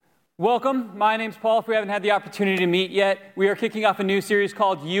Welcome. My name's Paul. If we haven't had the opportunity to meet yet, we are kicking off a new series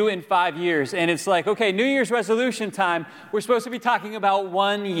called You in 5 Years. And it's like, okay, New Year's resolution time. We're supposed to be talking about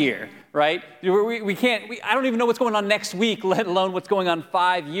 1 year, right? I don't even know what's going on next week, let alone what's going on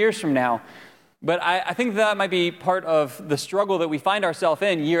 5 years from now. But I think that might be part of the struggle that we find ourselves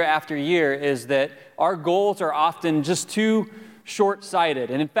in year after year, is that our goals are often just too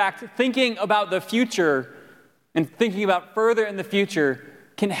short-sighted. And in fact, thinking about the future and thinking about further in the future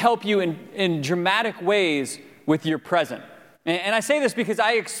can help you in dramatic ways with your present. And I say this because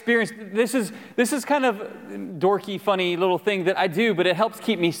I experienced, this is kind of dorky, funny little thing that I do, but it helps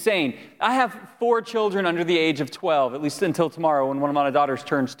keep me sane. I have 4 children under the age of 12, at least until tomorrow when one of my daughters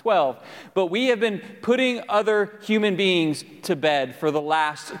turns 12. But we have been putting other human beings to bed for the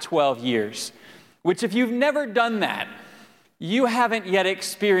last 12 years, which if you've never done that, you haven't yet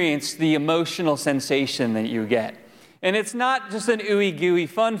experienced the emotional sensation that you get. And it's not just an ooey gooey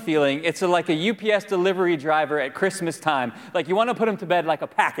fun feeling. It's like a UPS delivery driver at Christmas time. Like you want to put them to bed like a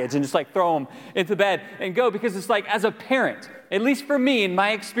package and just like throw them into bed and go, because it's like, as a parent, at least for me in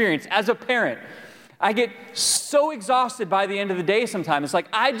my experience as a parent, I get so exhausted by the end of the day sometimes. It's like,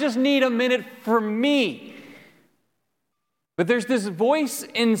 I just need a minute for me. But there's this voice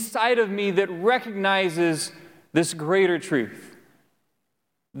inside of me that recognizes this greater truth.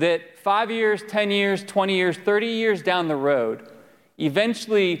 That 5 years, 10 years, 20 years, 30 years down the road,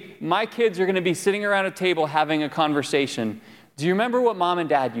 eventually my kids are going to be sitting around a table having a conversation. Do you remember what mom and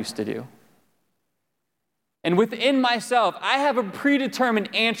dad used to do? And within myself, I have a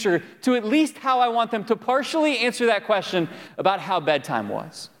predetermined answer to at least how I want them to partially answer that question about how bedtime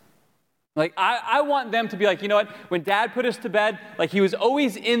was. Like, I want them to be like, you know what? When dad put us to bed, like he was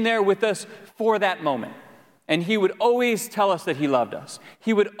always in there with us for that moment. And he would always tell us that he loved us.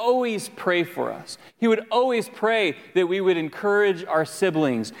 He would always pray for us. He would always pray that we would encourage our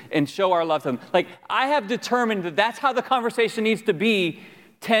siblings and show our love to them. Like, I have determined that that's how the conversation needs to be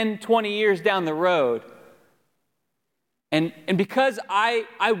 10, 20 years down the road. And because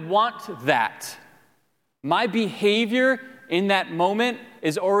I want that, my behavior in that moment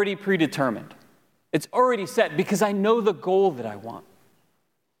is already predetermined. It's already set because I know the goal that I want.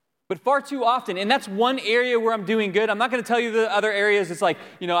 But far too often, and that's one area where I'm doing good. I'm not going to tell you the other areas. It's like,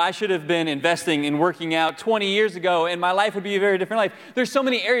 I should have been investing in working out 20 years ago, and my life would be a very different life. There's so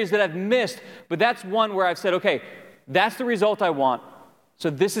many areas that I've missed, but that's one where I've said, okay, that's the result I want, so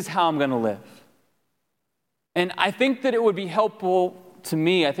this is how I'm going to live. And I think that it would be helpful to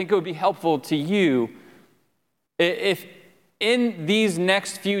me, I think it would be helpful to you, if in these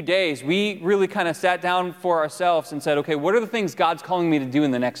next few days, we really kind of sat down for ourselves and said, okay, what are the things God's calling me to do in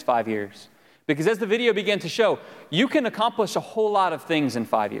the next 5 years? Because as the video began to show, you can accomplish a whole lot of things in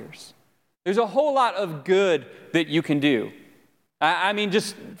 5 years. There's a whole lot of good that you can do. I mean,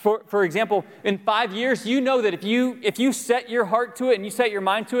 just for example, in 5 years, you know that if you set your heart to it and you set your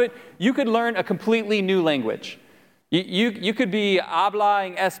mind to it, you could learn a completely new language. You could be habla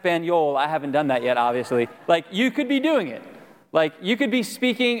español. I haven't done that yet, obviously. Like, you could be doing it. Like, you could be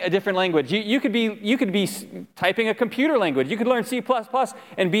speaking a different language. You could be typing a computer language. You could learn C++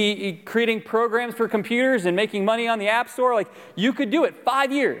 and be creating programs for computers and making money on the App Store. Like, you could do it.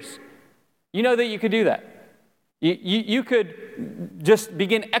 5 years. You know that you could do that. You could just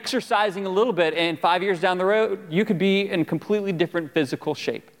begin exercising a little bit, and 5 years down the road, you could be in completely different physical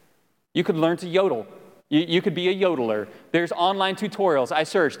shape. You could learn to yodel. You could be a yodeler. There's online tutorials. I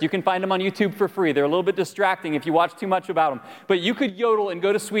searched. You can find them on YouTube for free. They're a little bit distracting if you watch too much about them. But you could yodel and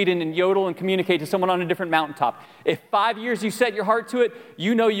go to Sweden and yodel and communicate to someone on a different mountaintop. If 5 years you set your heart to it,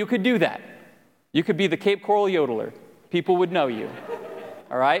 you know you could do that. You could be the Cape Coral yodeler. People would know you.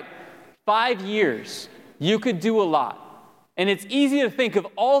 All right? 5 years, you could do a lot. And it's easy to think of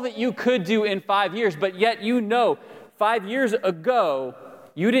all that you could do in 5 years, but yet 5 years ago,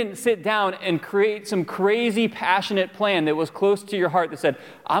 you didn't sit down and create some crazy, passionate plan that was close to your heart that said,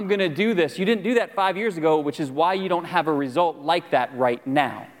 I'm going to do this. You didn't do that 5 years ago, which is why you don't have a result like that right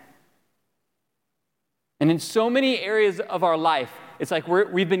now. And in so many areas of our life, it's like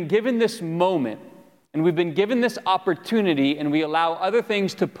we've been given this moment, and we've been given this opportunity, and we allow other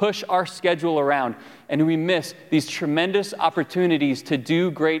things to push our schedule around, and we miss these tremendous opportunities to do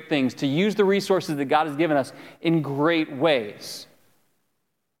great things, to use the resources that God has given us in great ways.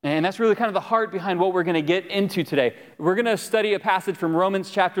 And that's really kind of the heart behind what we're going to get into today. We're going to study a passage from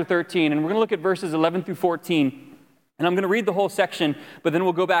Romans chapter 13, and we're going to look at verses 11 through 14. And I'm going to read the whole section, but then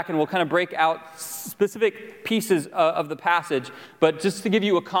we'll go back and we'll kind of break out specific pieces of the passage. But just to give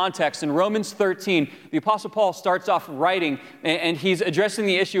you a context, in Romans 13, the Apostle Paul starts off writing, and he's addressing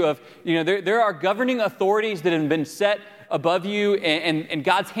the issue of, there are governing authorities that have been set above you, and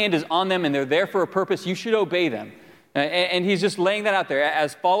God's hand is on them, and they're there for a purpose. You should obey them. And he's just laying that out there.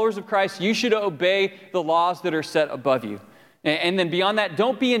 As followers of Christ, you should obey the laws that are set above you. And then beyond that,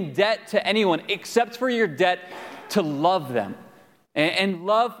 don't be in debt to anyone except for your debt to love them. And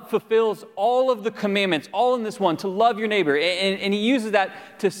love fulfills all of the commandments, all in this one, to love your neighbor. And he uses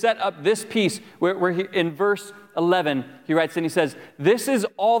that to set up this piece where he, in verse 11, he writes and he says, "This is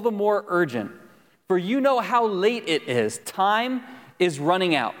all the more urgent, for you know how late it is. Time is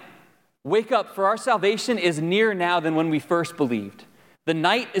running out. Wake up, for our salvation is nearer now than when we first believed. The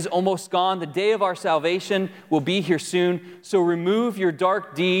night is almost gone. The day of our salvation will be here soon. So remove your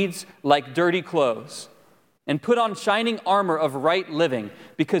dark deeds like dirty clothes, and put on shining armor of right living,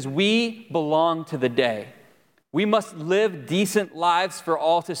 because we belong to the day. We must live decent lives for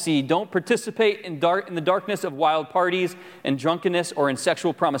all to see. Don't participate in the darkness of wild parties and drunkenness, or in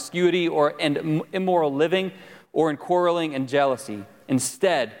sexual promiscuity, and immoral living, or in quarreling and jealousy.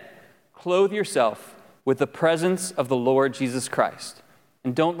 Instead, clothe yourself with the presence of the Lord Jesus Christ,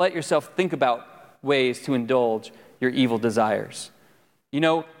 and don't let yourself think about ways to indulge your evil desires."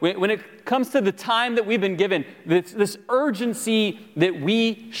 When it comes to the time that we've been given, this urgency that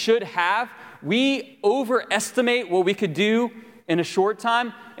we should have, we overestimate what we could do in a short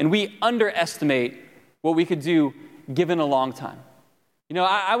time, and we underestimate what we could do given a long time.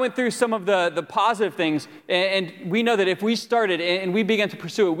 I went through some of the positive things, and we know that if we started and we began to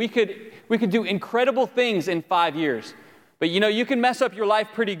pursue it, we could do incredible things in 5 years. But you can mess up your life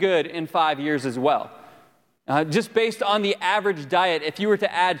pretty good in 5 years as well. Just based on the average diet, if you were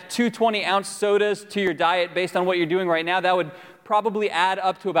to add 2 20-ounce sodas to your diet based on what you're doing right now, that would probably add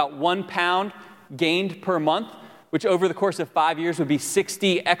up to about 1 pound gained per month, which over the course of 5 years would be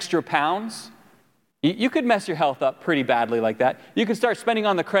 60 extra pounds. You could mess your health up pretty badly like that. You could start spending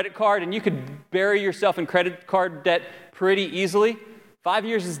on the credit card, and you could bury yourself in credit card debt pretty easily. 5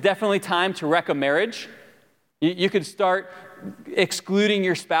 years is definitely time to wreck a marriage. You could start excluding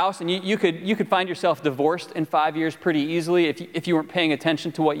your spouse, and you could find yourself divorced in 5 years pretty easily if you weren't paying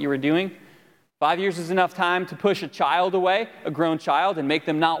attention to what you were doing. 5 years is enough time to push a child away, a grown child, and make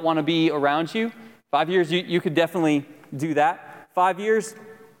them not want to be around you. 5 years, you could definitely do that. 5 years,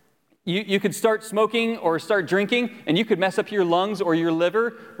 you could start smoking or start drinking, and you could mess up your lungs or your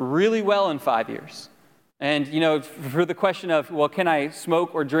liver really well in 5 years. And, for the question of, well, can I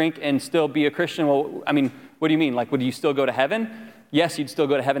smoke or drink and still be a Christian? Well, what do you mean? Would you still go to heaven? Yes, you'd still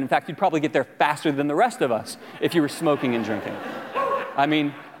go to heaven. In fact, you'd probably get there faster than the rest of us if you were smoking and drinking.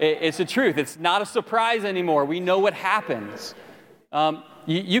 It's the truth. It's not a surprise anymore. We know what happens.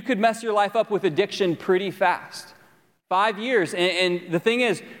 You could mess your life up with addiction pretty fast. 5 years. And the thing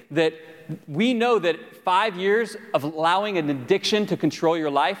is that we know that 5 years of allowing an addiction to control your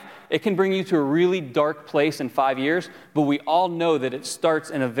life, it can bring you to a really dark place in 5 years, but we all know that it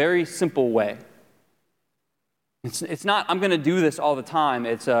starts in a very simple way. It's not, I'm going to do this all the time.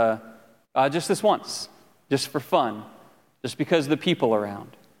 It's just this once, just for fun, just because the people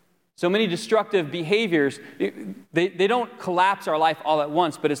around. So many destructive behaviors, they don't collapse our life all at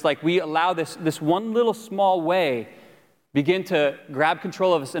once, but it's like we allow this one little small way begin to grab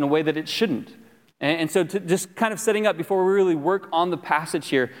control of us in a way that it shouldn't. And so to just kind of setting up before we really work on the passage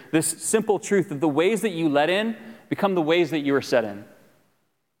here, this simple truth that the ways that you let in become the ways that you are set in.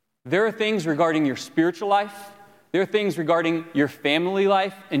 There are things regarding your spiritual life. There are things regarding your family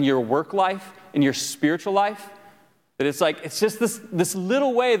life and your work life and your spiritual life that it's just this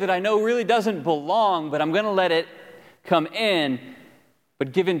little way that I know really doesn't belong, but I'm going to let it come in.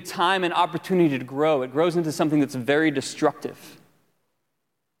 But given time and opportunity to grow, it grows into something that's very destructive.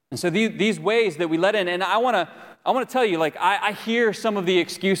 And so these ways that we let in, and I want to tell you, I hear some of the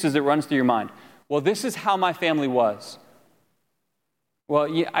excuses that runs through your mind. Well, this is how my family was. Well,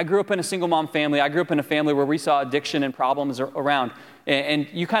 I grew up in a single mom family. I grew up in a family where we saw addiction and problems around. And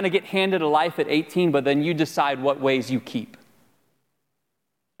you kind of get handed a life at 18, but then you decide what ways you keep.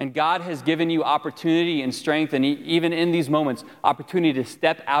 And God has given you opportunity and strength, and even in these moments, opportunity to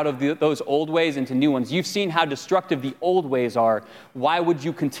step out of those old ways into new ones. You've seen how destructive the old ways are. Why would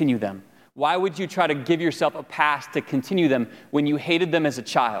you continue them? Why would you try to give yourself a pass to continue them when you hated them as a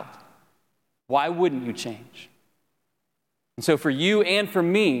child? Why wouldn't you change? And so for you and for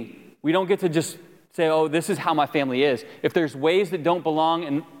me, we don't get to just say, oh, this is how my family is. If there's ways that don't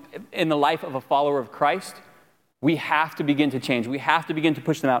belong in the life of a follower of Christ, we have to begin to change. We have to begin to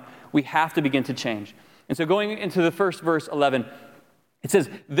push them out. We have to begin to change. And so going into the first verse, 11, it says,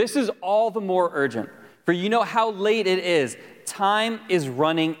 "This is all the more urgent, for you know how late it is. Time is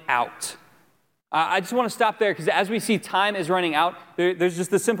running out." I just want to stop there because as we see time is running out, there's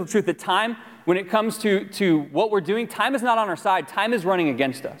just the simple truth that time, when it comes to what we're doing, time is not on our side. Time is running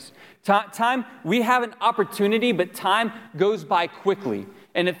against us. Time, we have an opportunity, but time goes by quickly.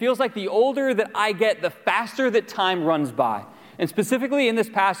 And it feels like the older that I get, the faster that time runs by. And specifically in this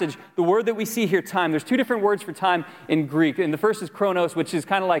passage, the word that we see here, time, there's two different words for time in Greek. And the first is chronos, which is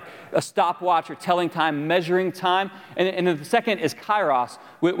kind of like a stopwatch or telling time, measuring time. And then the second is kairos,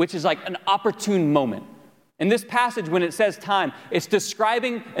 which is like an opportune moment. In this passage, when it says time, it's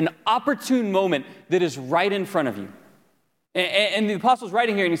describing an opportune moment that is right in front of you. And the apostle's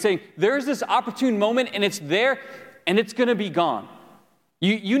writing here, and he's saying, there's this opportune moment, and it's there, and it's going to be gone.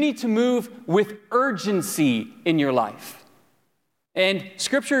 You need to move with urgency in your life. And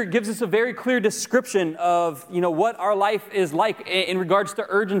Scripture gives us a very clear description of, what our life is like in regards to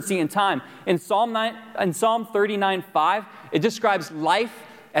urgency and time. In Psalm 39:5, it describes life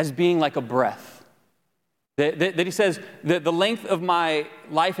as being like a breath. That he says, the length of my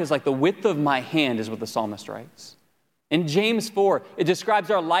life is like the width of my hand, is what the psalmist writes. In James 4, it describes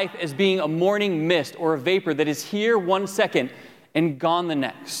our life as being a morning mist or a vapor that is here one second and gone the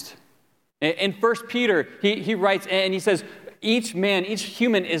next. In 1 Peter, he writes, and he says, each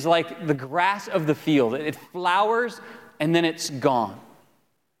human is like the grass of the field. It flowers and then it's gone.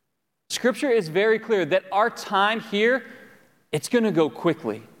 Scripture is very clear that our time here, it's going to go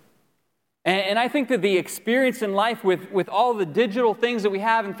quickly. And I think that the experience in life with all the digital things that we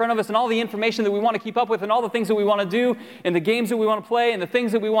have in front of us and all the information that we want to keep up with and all the things that we want to do and the games that we want to play and the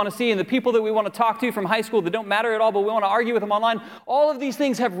things that we want to see and the people that we want to talk to from high school that don't matter at all, but we want to argue with them online, all of these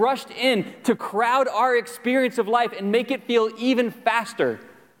things have rushed in to crowd our experience of life and make it feel even faster.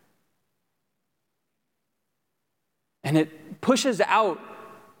 And it pushes out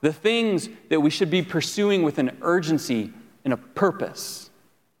the things that we should be pursuing with an urgency and a purpose.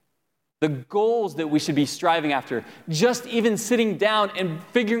 The goals that we should be striving after. Just even sitting down and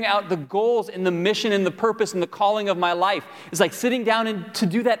figuring out the goals and the mission and the purpose and the calling of my life is like sitting down and to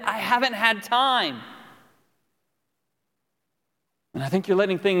do that, I haven't had time. And I think you're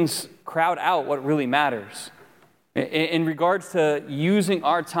letting things crowd out what really matters. In regards to using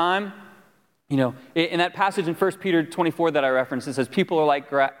our time, in that passage in 1 Peter 24 that I referenced, it says, people are like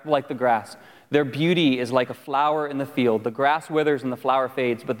the grass. Their beauty is like a flower in the field. The grass withers and the flower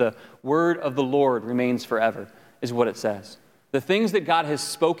fades, but the word of the Lord remains forever, is what it says. The things that God has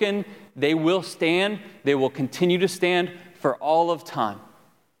spoken, they will stand. They will continue to stand for all of time.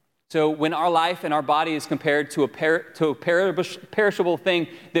 So when our life and our body is compared to a perishable thing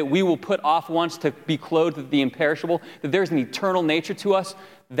that we will put off once to be clothed with the imperishable, that there's an eternal nature to us,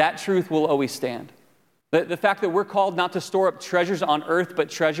 that truth will always stand. The fact that we're called not to store up treasures on earth, but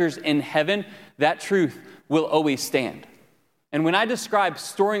treasures in heaven, that truth will always stand. And when I describe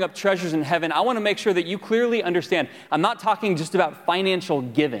storing up treasures in heaven, I want to make sure that you clearly understand, I'm not talking just about financial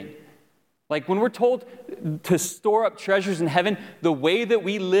giving. Like when we're told to store up treasures in heaven, the way that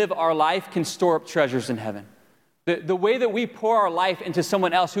we live our life can store up treasures in heaven. The way that we pour our life into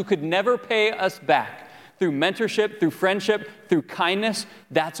someone else who could never pay us back through mentorship, through friendship, through kindness,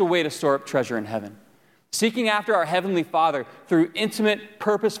 that's a way to store up treasure in heaven. Seeking after our Heavenly Father through intimate,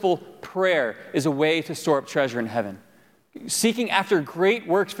 purposeful prayer is a way to store up treasure in heaven. Seeking after great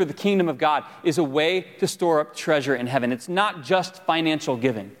works for the kingdom of God is a way to store up treasure in heaven. It's not just financial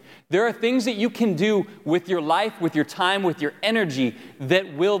giving. There are things that you can do with your life, with your time, with your energy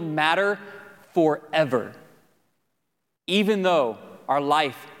that will matter forever, even though our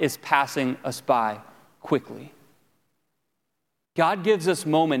life is passing us by quickly. God gives us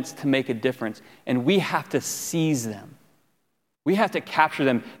moments to make a difference, and we have to seize them. We have to capture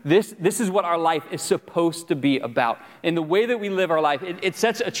them. This is what our life is supposed to be about. And the way that we live our life, it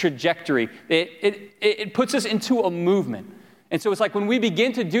sets a trajectory. It puts us into a movement. And so it's like when we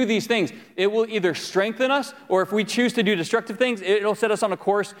begin to do these things, it will either strengthen us, or if we choose to do destructive things, it'll set us on a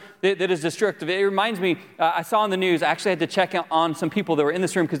course that is destructive. It reminds me, I saw in the news, I actually had to check on some people that were in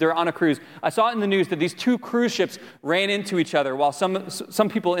this room because they were on a cruise. I saw it in the news that these two cruise ships ran into each other while some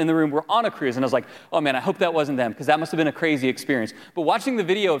people in the room were on a cruise. And I was like, oh man, I hope that wasn't them because that must have been a crazy experience. But watching the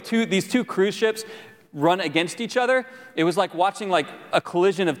video of these two cruise ships run against each other, it was like watching like a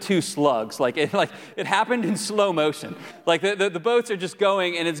collision of two slugs. It happened in slow motion. Like the boats are just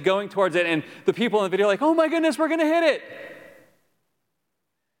going and it's going towards it, and the people in the video are like, oh my goodness, we're gonna hit it.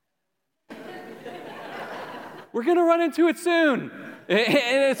 We're gonna run into it soon. And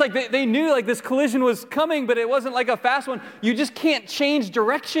it's like they knew like this collision was coming, but it wasn't like a fast one. You just can't change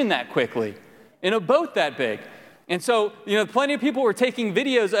direction that quickly. in a boat that big. And so, plenty of people were taking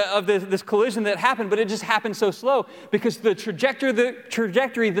videos of this collision that happened, but it just happened so slow because the trajectory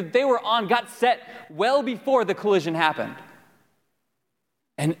that they were on got set well before the collision happened.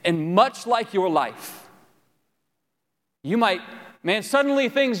 And much like your life, you might, suddenly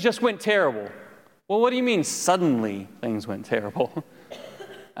things just went terrible. Well, what do you mean suddenly things went terrible?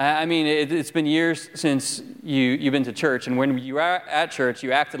 It's been years since you've been to church, and when you were at church,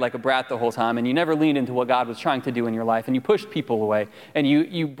 you acted like a brat the whole time, and you never leaned into what God was trying to do in your life, and you pushed people away, and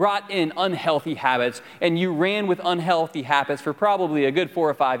you brought in unhealthy habits, and you ran with unhealthy habits for probably a good 4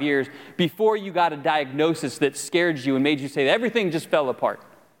 or 5 years before you got a diagnosis that scared you and made you say that everything just fell apart.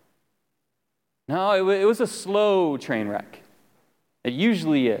 No, it was a slow train wreck. It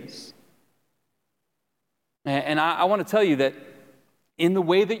usually is. And I want to tell you that in the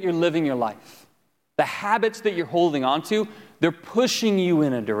way that you're living your life, the habits that you're holding on to, they're pushing you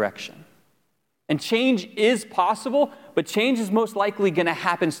in a direction. And change is possible, but change is most likely going to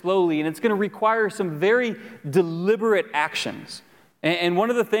happen slowly, and it's going to require some very deliberate actions. And one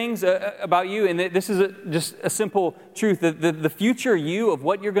of the things about you, and this is just a simple truth, the future you of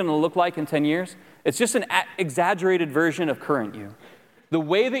what you're going to look like in 10 years, it's just an exaggerated version of current you. The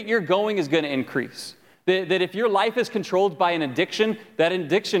way that you're going is going to increase. That if your life is controlled by an addiction, that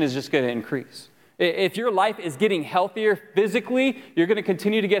addiction is just going to increase. If your life is getting healthier physically, you're going to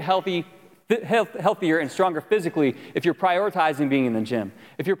continue to get healthier and stronger physically if you're prioritizing being in the gym.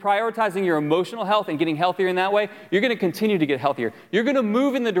 If you're prioritizing your emotional health and getting healthier in that way, you're going to continue to get healthier. You're going to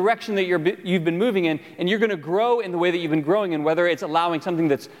move in the direction that you've been moving in, and you're going to grow in the way that you've been growing in, whether it's allowing something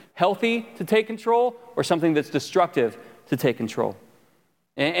that's healthy to take control or something that's destructive to take control.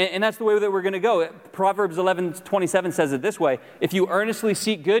 And that's the way that we're going to go. Proverbs 11:27 says it this way: if you earnestly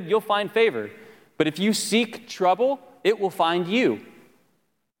seek good, you'll find favor. But if you seek trouble, it will find you.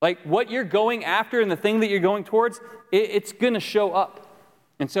 Like what you're going after and the thing that you're going towards, it's going to show up.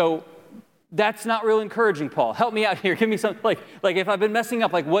 And so that's not real encouraging, Paul. Help me out here. Give me some, like if I've been messing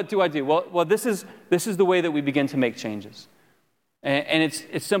up, what do I do? Well, this is the way that we begin to make changes. And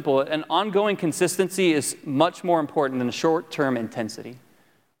it's simple. An ongoing consistency is much more important than a short-term intensity.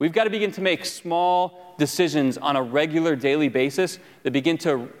 We've got to begin to make small decisions on a regular daily basis that begin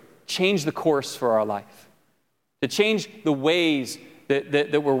to change the course for our life, to change the ways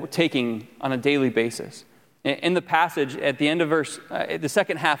that we're taking on a daily basis. In the passage at the end of the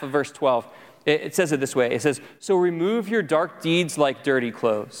second half of verse 12, it says it this way. It says, "So remove your dark deeds like dirty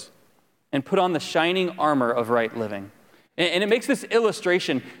clothes and put on the shining armor of right living." And it makes this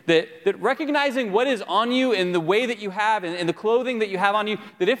illustration that recognizing what is on you and the way that you have and the clothing that you have on you,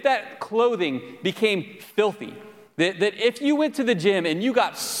 that if that clothing became filthy, that if you went to the gym and you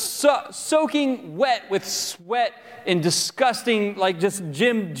got soaking wet with sweat and disgusting, like just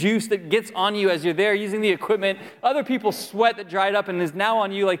gym juice that gets on you as you're there using the equipment, other people's sweat that dried up and is now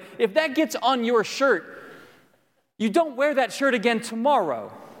on you, like if that gets on your shirt, you don't wear that shirt again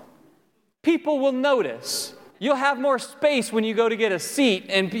tomorrow. People will notice. You'll have more space when you go to get a seat,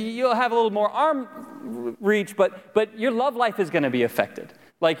 and you'll have a little more arm reach, but your love life is going to be affected.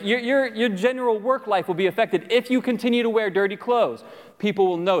 Like your general work life will be affected if you continue to wear dirty clothes. People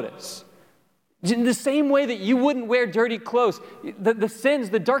will notice. In the same way that you wouldn't wear dirty clothes, the sins,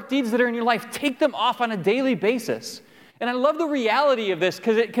 the dark deeds that are in your life, take them off on a daily basis. And I love the reality of this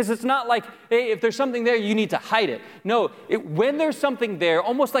because it's not like, hey, if there's something there, you need to hide it. No, when there's something there,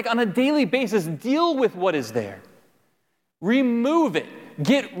 almost like on a daily basis, deal with what is there. Remove it.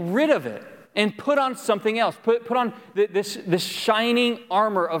 Get rid of it. And put on something else. Put on this shining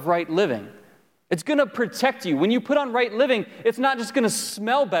armor of right living. It's going to protect you. When you put on right living, it's not just going to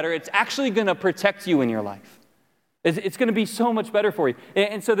smell better. It's actually going to protect you in your life. It's going to be so much better for you.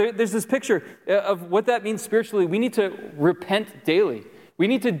 And so there's this picture of what that means spiritually. We need to repent daily. We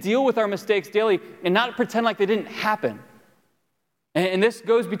need to deal with our mistakes daily and not pretend like they didn't happen. And this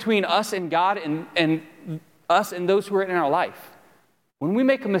goes between us and God and us and those who are in our life. When we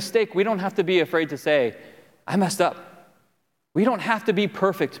make a mistake, we don't have to be afraid to say, I messed up. We don't have to be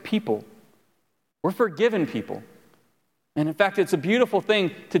perfect people. We're forgiven people. And in fact, it's a beautiful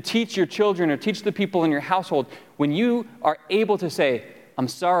thing to teach your children or teach the people in your household when you are able to say, I'm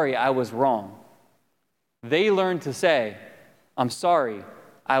sorry, I was wrong. They learn to say, I'm sorry,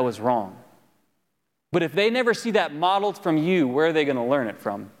 I was wrong. But if they never see that modeled from you, where are they going to learn it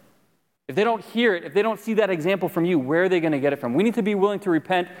from? If they don't hear it, if they don't see that example from you, where are they going to get it from? We need to be willing to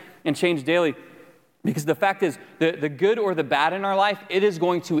repent and change daily because the fact is, the good or the bad in our life, it is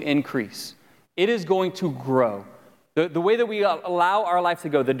going to increase. It is going to grow. The way that we allow our life to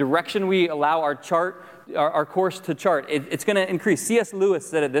go, the direction we allow our course to chart, it's going to increase. C.S. Lewis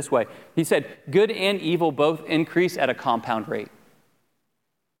said it this way. He said, good and evil both increase at a compound rate.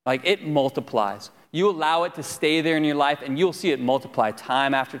 Like, it multiplies. You allow it to stay there in your life, and you'll see it multiply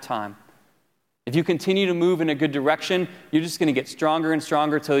time after time. If you continue to move in a good direction, you're just going to get stronger and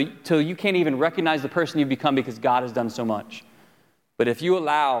stronger till you can't even recognize the person you've become because God has done so much. But if you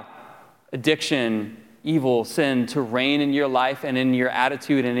allow addiction, evil, sin to reign in your life and in your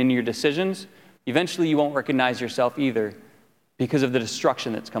attitude and in your decisions, eventually you won't recognize yourself either because of the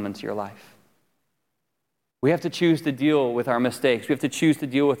destruction that's come into your life. We have to choose to deal with our mistakes. We have to choose to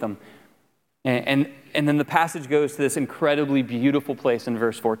deal with them. And then the passage goes to this incredibly beautiful place in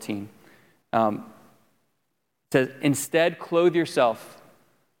verse 14. It says, instead, clothe yourself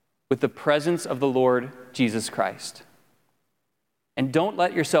with the presence of the Lord Jesus Christ. And don't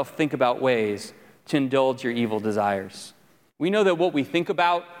let yourself think about ways to indulge your evil desires. We know that what we think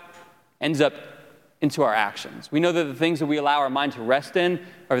about ends up into our actions. We know that the things that we allow our mind to rest in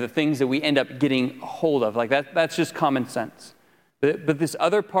are the things that we end up getting a hold of. Like that's just common sense. But this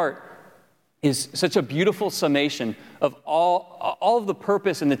other part is such a beautiful summation of all of the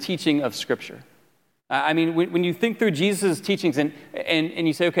purpose and the teaching of Scripture. I mean, when you think through Jesus' teachings and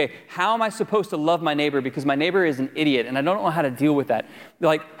you say, okay, how am I supposed to love my neighbor because my neighbor is an idiot and I don't know how to deal with that?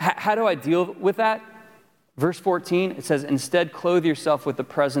 Like, how do I deal with that? Verse 14, it says, instead, clothe yourself with the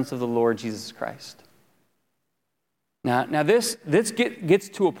presence of the Lord Jesus Christ. Now this gets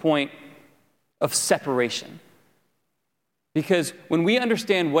to a point of separation. Because when we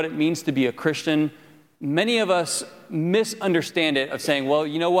understand what it means to be a Christian, many of us misunderstand it of saying, well,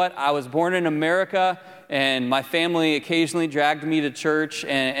 you know what? I was born in America and my family occasionally dragged me to church.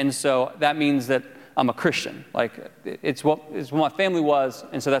 And so that means that I'm a Christian. Like it's what my family was.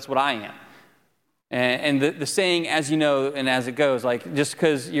 And so that's what I am. And the saying, as you know, and as it goes, like just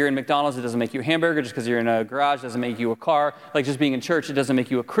because you're in McDonald's, it doesn't make you a hamburger. Just because you're in a garage doesn't make you a car. Like just being in church, it doesn't make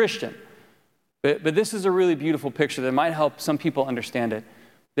you a Christian. But this is a really beautiful picture that might help some people understand it.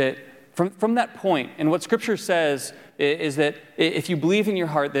 That from that point, and what Scripture says is that if you believe in your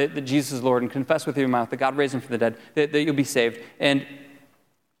heart that Jesus is Lord and confess with your mouth that God raised him from the dead, that you'll be saved. And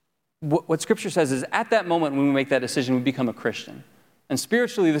what Scripture says is at that moment when we make that decision, we become a Christian. And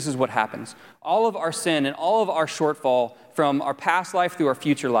spiritually, this is what happens. All of our sin and all of our shortfall from our past life through our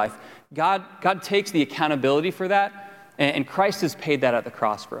future life, God takes the accountability for that, and Christ has paid that at the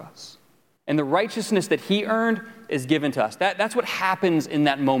cross for us. And the righteousness that he earned is given to us. That's what happens in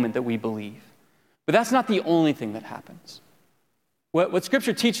that moment that we believe. But that's not the only thing that happens. What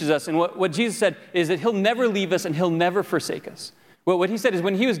Scripture teaches us and what Jesus said is that he'll never leave us and he'll never forsake us. What he said is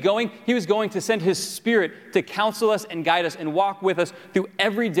when he was going to send his Spirit to counsel us and guide us and walk with us through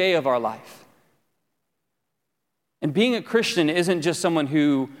every day of our life. And being a Christian isn't just someone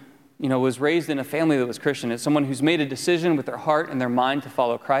who was raised in a family that was Christian. It's someone who's made a decision with their heart and their mind to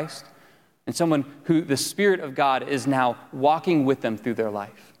follow Christ. And someone who the Spirit of God is now walking with them through their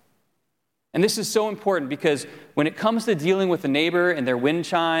life. And this is so important because when it comes to dealing with the neighbor and their wind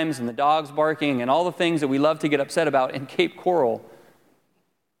chimes and the dogs barking and all the things that we love to get upset about in Cape Coral,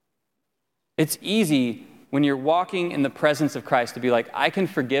 it's easy when you're walking in the presence of Christ to be like, I can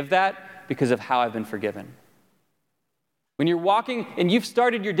forgive that because of how I've been forgiven. When you're walking and you've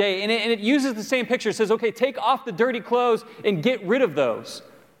started your day, and it uses the same picture. It says, okay, take off the dirty clothes and get rid of those.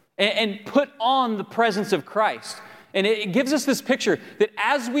 And put on the presence of Christ. And it gives us this picture that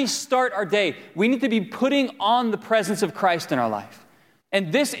as we start our day, we need to be putting on the presence of Christ in our life.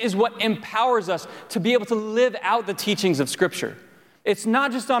 And this is what empowers us to be able to live out the teachings of Scripture. It's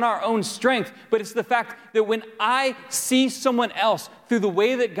not just on our own strength, but it's the fact that when I see someone else through the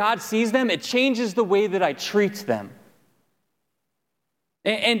way that God sees them, it changes the way that I treat them.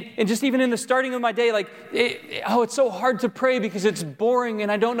 And just even in the starting of my day, like, it's so hard to pray because it's boring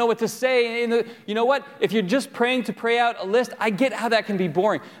and I don't know what to say. And you know what? If you're just praying to pray out a list, I get how that can be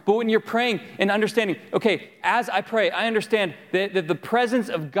boring. But when you're praying and understanding, okay, as I pray, I understand that the presence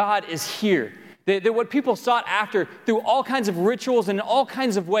of God is here. That what people sought after through all kinds of rituals and in all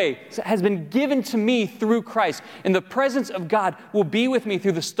kinds of ways has been given to me through Christ. And the presence of God will be with me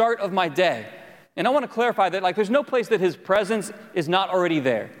through the start of my day. And I want to clarify that there's no place that his presence is not already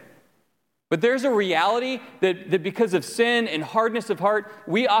there. But there's a reality that because of sin and hardness of heart,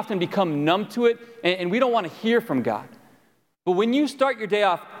 we often become numb to it and we don't want to hear from God. But when you start your day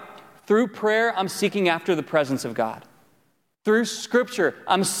off through prayer, I'm seeking after the presence of God. Through Scripture,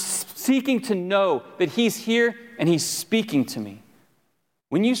 I'm seeking to know that he's here and he's speaking to me.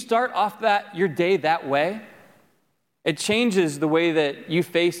 When you start off your day that way, It changes the way that you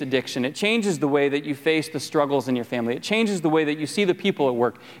face addiction. It changes the way that you face the struggles in your family. It changes the way that you see the people at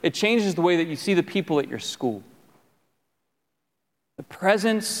work. It changes the way that you see the people at your school. The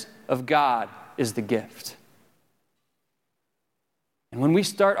presence of God is the gift. And when we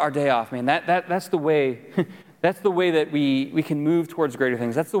start our day off, man, that's the way that's the way that we can move towards greater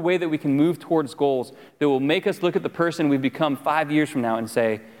things. That's the way that we can move towards goals that will make us look at the person we've become 5 years from now and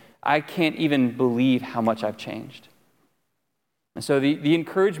say, I can't even believe how much I've changed. And so the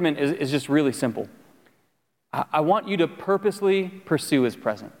encouragement is just really simple. I want you to purposely pursue his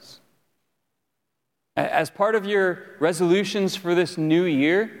presence. As part of your resolutions for this new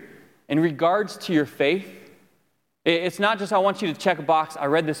year, in regards to your faith, it's not just I want you to check a box, I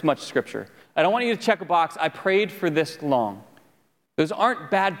read this much scripture. I don't want you to check a box, I prayed for this long. Those aren't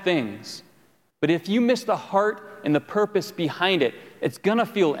bad things. But if you miss the heart and the purpose behind it, it's going to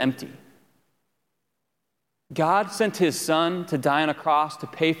feel empty. God sent his son to die on a cross to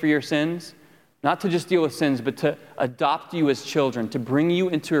pay for your sins, not to just deal with sins, but to adopt you as children, to bring you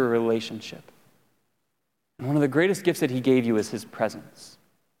into a relationship. And one of the greatest gifts that he gave you is his presence.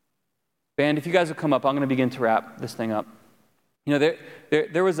 Band, if you guys will come up, I'm going to begin to wrap this thing up. You know,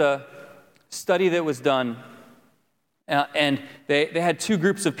 there was a study that was done, and they had two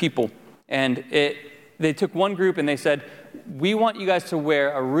groups of people. And they took one group and they said, we want you guys to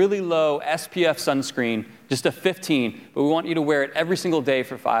wear a really low SPF sunscreen, just a 15, but we want you to wear it every single day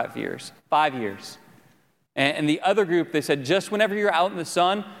for 5 years. 5 years. And the other group, they said, just whenever you're out in the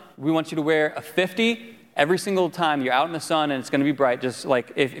sun, we want you to wear a 50 every single time you're out in the sun and it's going to be bright. Just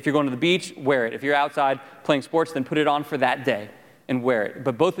like if you're going to the beach, wear it. If you're outside playing sports, then put it on for that day and wear it.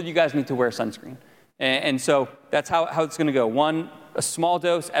 But both of you guys need to wear sunscreen. And so that's how it's going to go. One, a small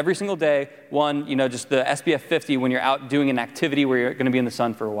dose every single day. One, just the SPF 50 when you're out doing an activity where you're going to be in the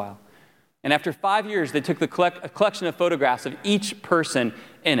sun for a while. And after 5 years, they took a collection of photographs of each person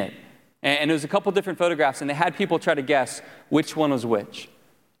in it. And it was a couple different photographs, and they had people try to guess which one was which.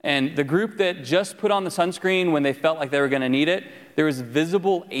 And the group that just put on the sunscreen when they felt like they were going to need it, there was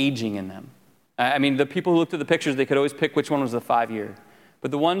visible aging in them. I mean, the people who looked at the pictures, they could always pick which one was the 5-year. But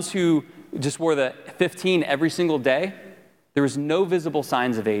the ones who just wore the 15 every single day, there was no visible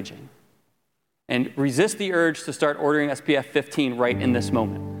signs of aging. And resist the urge to start ordering SPF 15 right in this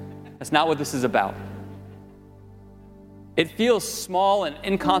moment. That's not what this is about. It feels small and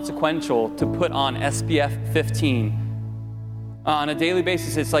inconsequential to put on SPF 15 on a daily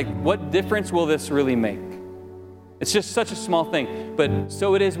basis. It's like, what difference will this really make? It's just such a small thing. But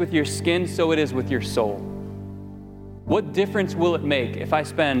so it is with your skin, so it is with your soul. What difference will it make if I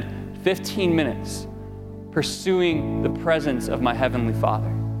spend 15 minutes pursuing the presence of my Heavenly Father?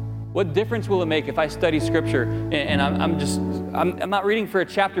 What difference will it make if I study Scripture and I'm not reading for a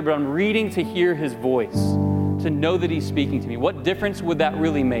chapter, but I'm reading to hear His voice, to know that He's speaking to me? What difference would that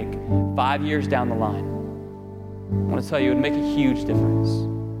really make 5 years down the line? I want to tell you, it would make a huge difference.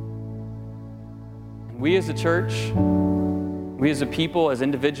 And we as a church, we as a people, as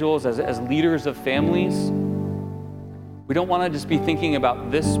individuals, as leaders of families, we don't want to just be thinking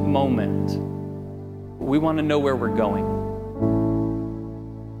about this moment. We want to know where we're going.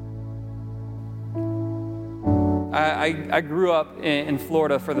 I grew up in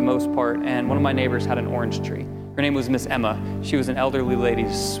Florida for the most part, and one of my neighbors had an orange tree. Her name was Miss Emma. She was an elderly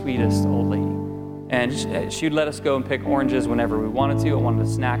lady, sweetest old lady. And she'd let us go and pick oranges whenever we wanted to. I wanted a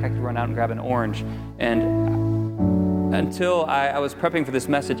snack, I could run out and grab an orange. And until I was prepping for this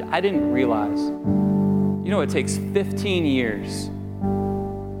message, I didn't realize, it takes 15 years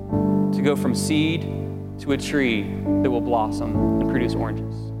to go from seed to a tree that will blossom and produce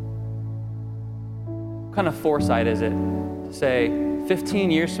oranges. What kind of foresight is it to say,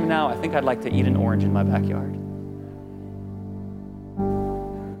 15 years from now, I think I'd like to eat an orange in my backyard?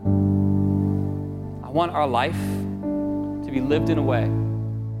 I want our life to be lived in a way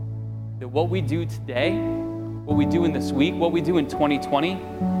that what we do today, what we do in this week, what we do in 2020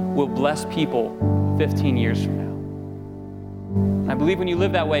 will bless people 15 years from now. And I believe when you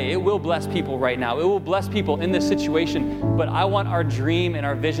live that way, it will bless people right now. It will bless people in this situation, but I want our dream and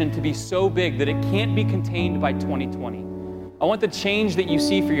our vision to be so big that it can't be contained by 2020. I want the change that you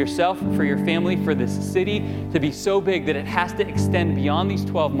see for yourself, for your family, for this city to be so big that it has to extend beyond these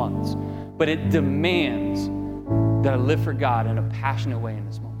 12 months. But it demands that I live for God in a passionate way in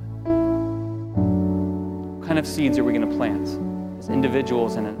this moment. What kind of seeds are we going to plant as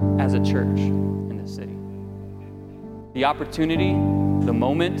individuals and as a church in this city? The opportunity, the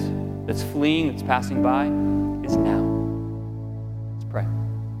moment that's fleeing, that's passing by, is now. Let's pray.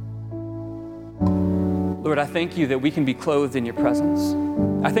 Lord, I thank you that we can be clothed in your presence.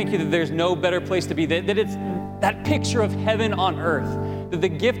 I thank you that there's no better place to be, that it's that picture of heaven on earth, that the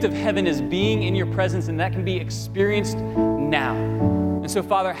gift of heaven is being in your presence, and that can be experienced now. And so,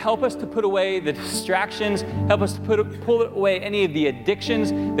 Father, help us to put away the distractions, help us to pull away any of the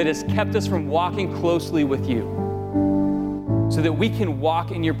addictions that has kept us from walking closely with you, so that we can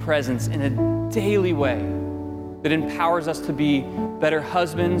walk in your presence in a daily way that empowers us to be better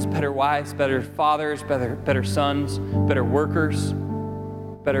husbands, better wives, better fathers, better sons, better workers,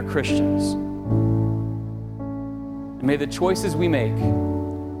 better Christians. And may the choices we make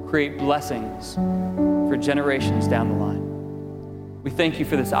create blessings for generations down the line. We thank you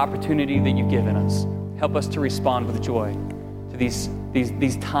for this opportunity that you've given us. Help us to respond with joy to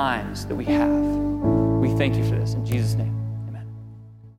these times that we have. We thank you for this in Jesus' name.